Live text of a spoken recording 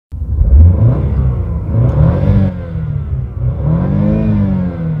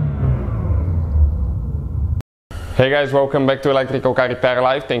Hey guys, welcome back to Electrical Car Repair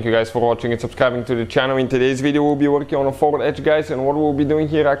Live. Thank you guys for watching and subscribing to the channel. In today's video we'll be working on a forward edge, guys, and what we'll be doing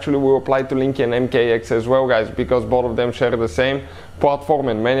here actually we'll apply to Lincoln MKX as well, guys, because both of them share the same platform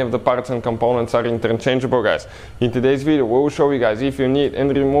and many of the parts and components are interchangeable, guys. In today's video we'll show you guys if you need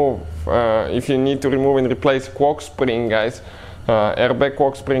to remove and replace clock spring, guys, airbag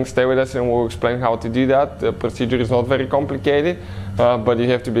clock spring. Stay with us and we'll explain how to do that. The procedure is not very complicated, but you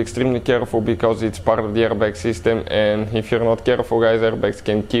have to be extremely careful because it's part of the airbag system, and if you're not careful, guys, airbags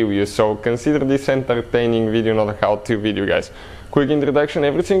can kill you. So consider this entertaining video, not a how-to video, guys. Quick introduction: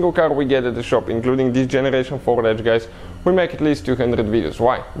 every single car we get at the shop, including this generation forward edge, guys, we make at least 200 videos.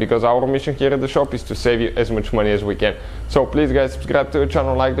 Why? Because our mission here at the shop is to save you as much money as we can. So please, guys, subscribe to the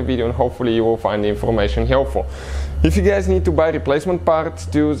channel, like the video, and hopefully you will find the information helpful. If you guys need to buy replacement parts,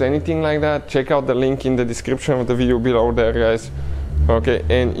 tools, anything like that, check out the link in the description of the video below there, guys. Okay,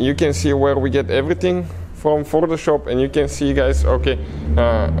 and you can see where we get everything from for the shop, and you can see, guys, okay,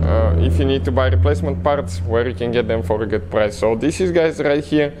 if you need to buy replacement parts, where you can get them for a good price. So this is, guys, right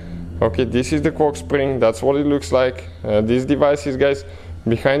here. Okay, this is the clock spring. That's what it looks like. This device is, guys,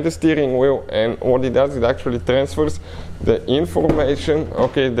 behind the steering wheel, and what it does, it actually transfers the information,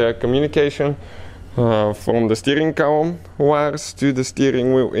 okay, the communication from the steering column wires to the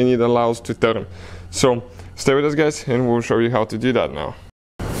steering wheel, and it allows to turn. So stay with us, guys, and we'll show you how to do that now.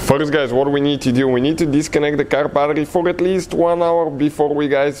 First, guys, what we need to do, we need to disconnect the car battery for at least 1 hour before we,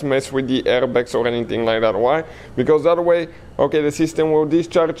 guys, mess with the airbags or anything like that. Why? Because that way, okay, the system will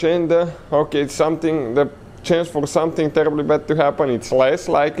discharge, and okay, the chance for something terribly bad to happen, it's less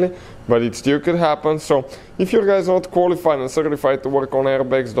likely, but it still could happen. So if you guys not qualified and certified to work on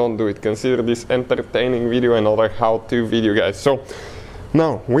airbags, don't do it. Consider this entertaining video and not a how-to video, guys. So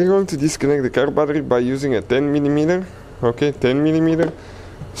now we're going to disconnect the car battery by using a 10mm, okay, 10mm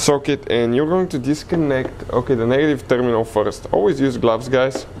socket, and you're going to disconnect, okay, the negative terminal first. Always use gloves,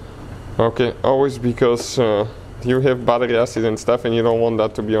 guys, okay, always, because you have battery acid and stuff and you don't want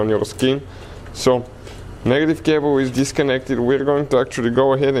that to be on your skin. So negative cable is disconnected. We're going to actually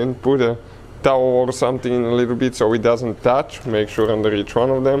go ahead and put a towel or something in a little bit so it doesn't touch. Make sure under each one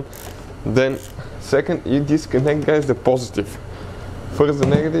of them. Then second, you disconnect, guys, the positive. First the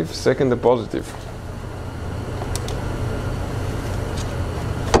negative, second the positive.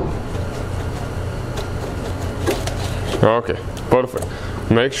 Okay, perfect.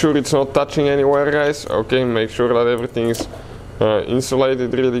 Make sure it's not touching anywhere, guys. Okay, make sure that everything is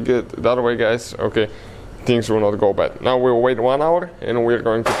insulated really good. That way, guys, okay, things will not go bad. Now we'll wait 1 hour and we're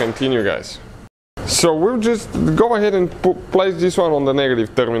going to continue, guys. So we'll just go ahead and place this one on the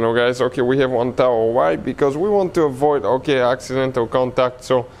negative terminal, guys. Okay, we have one towel. Why? Because we want to avoid, okay, accidental contact.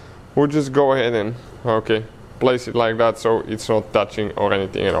 So we'll just go ahead and, okay, place it like that so it's not touching or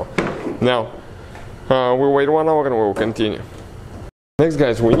anything at all. Now we'll wait 1 hour and we'll continue. Next,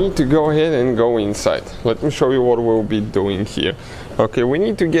 guys, we need to go ahead and go inside. Let me show you what we'll be doing here. Okay, we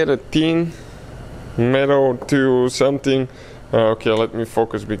need to get a thin metal to something. Okay, let me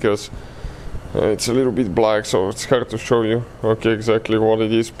focus because it's a little bit black, so it's hard to show you, okay, exactly what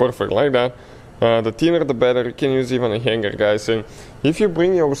it is. Perfect, like that. The thinner the better. You can use even a hanger, guys. And if you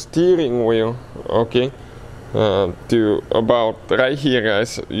bring your steering wheel, okay, to about right here,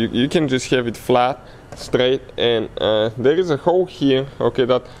 guys, you can just have it flat, straight, and there is a hole here, okay,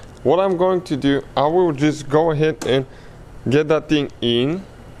 that what I'm going to do, I will just go ahead and get that thing in.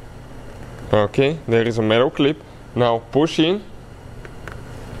 Okay, there is a metal clip. Now push in,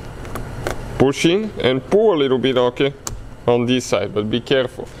 and pull a little bit, okay, on this side, but be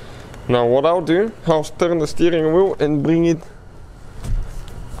careful. Now what I'll do, I'll turn the steering wheel and bring it,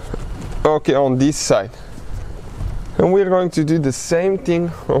 okay, on this side. And we're going to do the same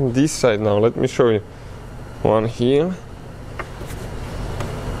thing on this side now. Let me show you. One here.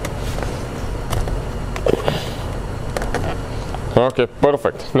 Okay,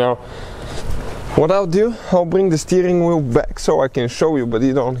 perfect. Now what I'll do, I'll bring the steering wheel back so I can show you, but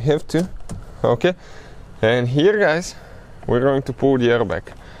you don't have to. Okay, and here, guys, we're going to pull the airbag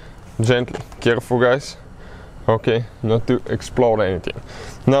gently. Careful, guys, okay, not to explode anything.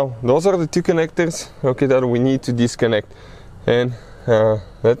 Now those are the two connectors, okay, that we need to disconnect. And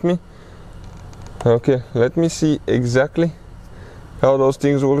let me see exactly how those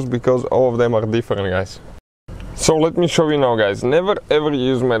things work, because all of them are different, guys. So let me show you now, guys. Never ever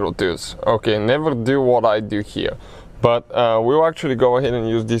use metal tools, okay, never do what I do here. But we'll actually go ahead and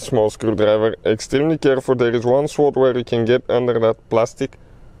use this small screwdriver. Extremely careful. There is one spot where you can get under that plastic,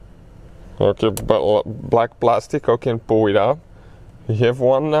 okay, black plastic, okay, and pull it out. You have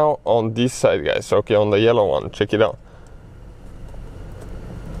one now on this side, guys, okay, on the yellow one. Check it out.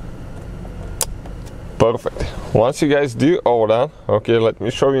 Perfect. Once you guys do all that, okay, let me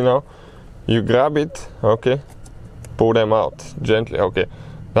show you now. You grab it, okay, pull them out gently, okay.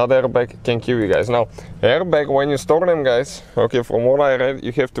 That airbag can kill you guys. Now, airbag, when you store them, guys, okay, from what I read,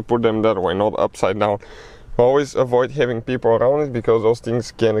 you have to put them that way, not upside down. Always avoid having people around it because those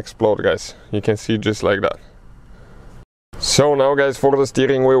things can explode, guys. You can see just like that. So now, guys, for the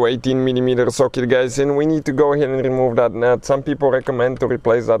steering wheel, 18mm socket, guys, and we need to go ahead and remove that nut. Some people recommend to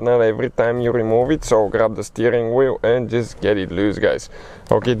replace that nut every time you remove it, so grab the steering wheel and just get it loose, guys.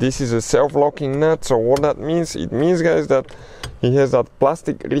 Okay, this is a self-locking nut, so what that means, it means, guys, that it has that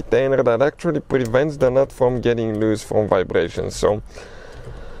plastic retainer that actually prevents the nut from getting loose from vibrations. So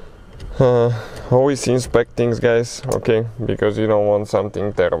always inspect things, guys, okay, because you don't want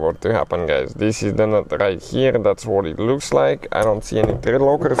something terrible to happen, guys. This is the nut right here. That's what it looks like. I don't see any thread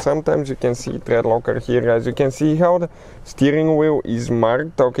locker. Sometimes you can see thread locker here, guys. You can see how the steering wheel is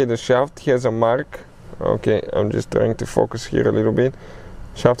marked. Okay, the shaft has a mark. Okay, I'm just trying to focus here a little bit.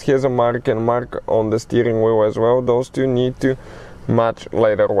 Shaft has a mark and mark on the steering wheel as well. Those two need to match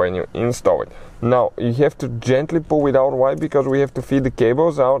later when you install it. Now you have to gently pull it out. Why? Because we have to feed the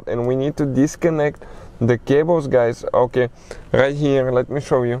cables out and we need to disconnect the cables, guys. Okay, right here, let me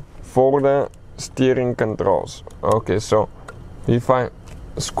show you, for the steering controls. Okay, so if I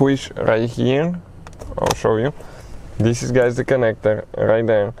squish right here, I'll show you. This is, guys, the connector right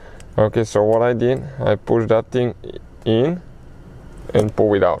there. Okay, so what I did, I pushed that thing in and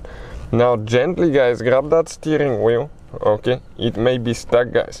pull it out. Now gently, guys, grab that steering wheel. Okay, it may be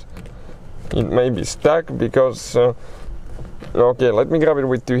stuck, guys. It may be stuck because okay, let me grab it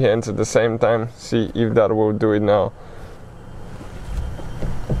with two hands at the same time, see if that will do it now.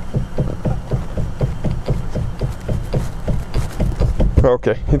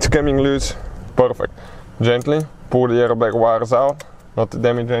 Okay, it's coming loose. Perfect. Gently pull the airbag wires out, not to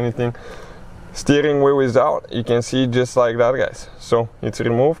damage anything. Steering wheel is out. You can see just like that, guys. So it's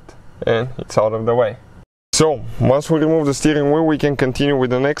removed and it's out of the way. So once we remove the steering wheel, we can continue with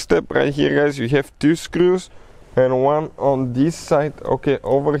the next step. Right here, guys, you have two screws and one on this side, okay,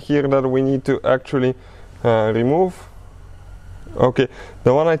 over here, that we need to actually remove. Okay,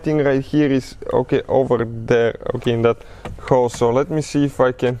 the one I think right here is okay over there, okay, in that hole. So let me see if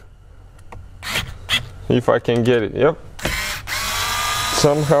I can get it. Yep,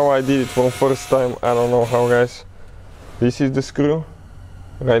 somehow I did it for the first time. I don't know how, guys. This is the screw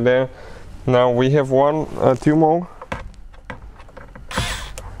right there. Now we have two more.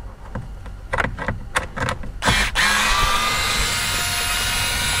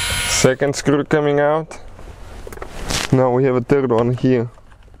 Second screw coming out. Now we have a third one here.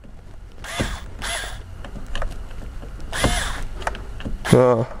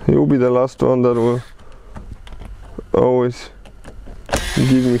 It will be the last one that will always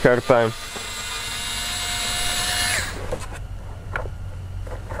give me hard time.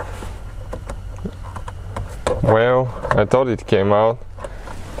 Well, I thought it came out.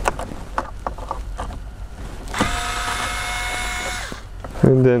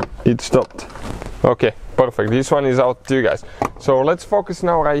 And then it stopped. Okay, perfect. This one is out too, guys. So let's focus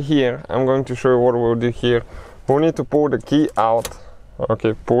now right here. I'm going to show you what we'll do here. We need to pull the key out.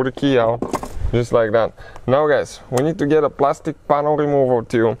 Okay, pull the key out, just like that. Now, guys, we need to get a plastic panel remover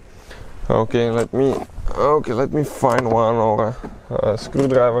too. Okay, let me find one, or a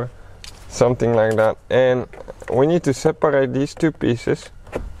screwdriver, something like that. And we need to separate these two pieces.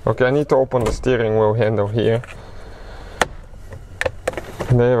 Okay, I need to open the steering wheel handle here.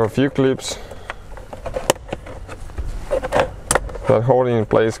 They have a few clips that hold it in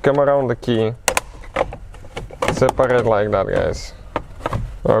place. Come around the key, separate like that, guys.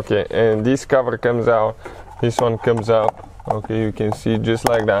 Okay, and this cover comes out, this one comes out. Okay, you can see just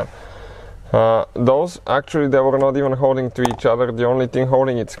like that. Those actually, they were not even holding to each other. The only thing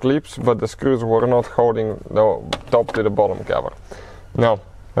holding its clips, but the screws were not holding the top to the bottom cover. Now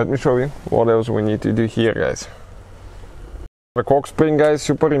let me show you what else we need to do here, guys. The cork spring, guys,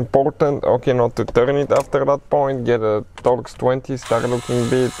 super important. Okay, not to turn it after that point. Get a Torx 20 start looking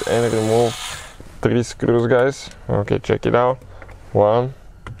bit and remove 3 screws, guys. Okay, check it out. 1,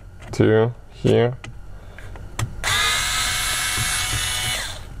 2 here.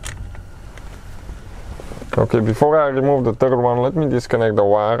 Okay, before I remove the third one, let me disconnect the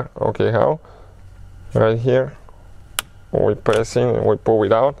wire. Okay, how? Right here. We press in and we pull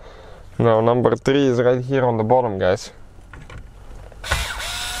it out. Now number 3 is right here on the bottom, guys.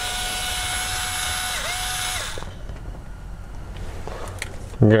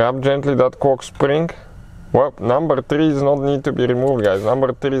 Grab gently that cork spring. Well, number 3 does not need to be removed, guys.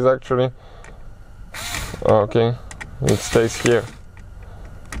 Number 3 is actually, okay, it stays here.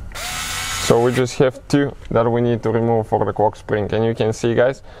 So we just have 2 that we need to remove for the clock spring, and you can see,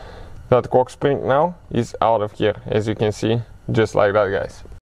 guys, that clock spring now is out of here, as you can see, just like that, guys.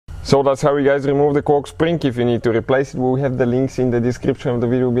 So that's how you guys remove the clock spring. If you need to replace it, we'll have the links in the description of the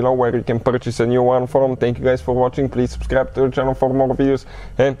video below where you can purchase a new one from. Thank you guys for watching. Please subscribe to the channel for more videos,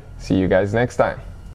 and see you guys next time.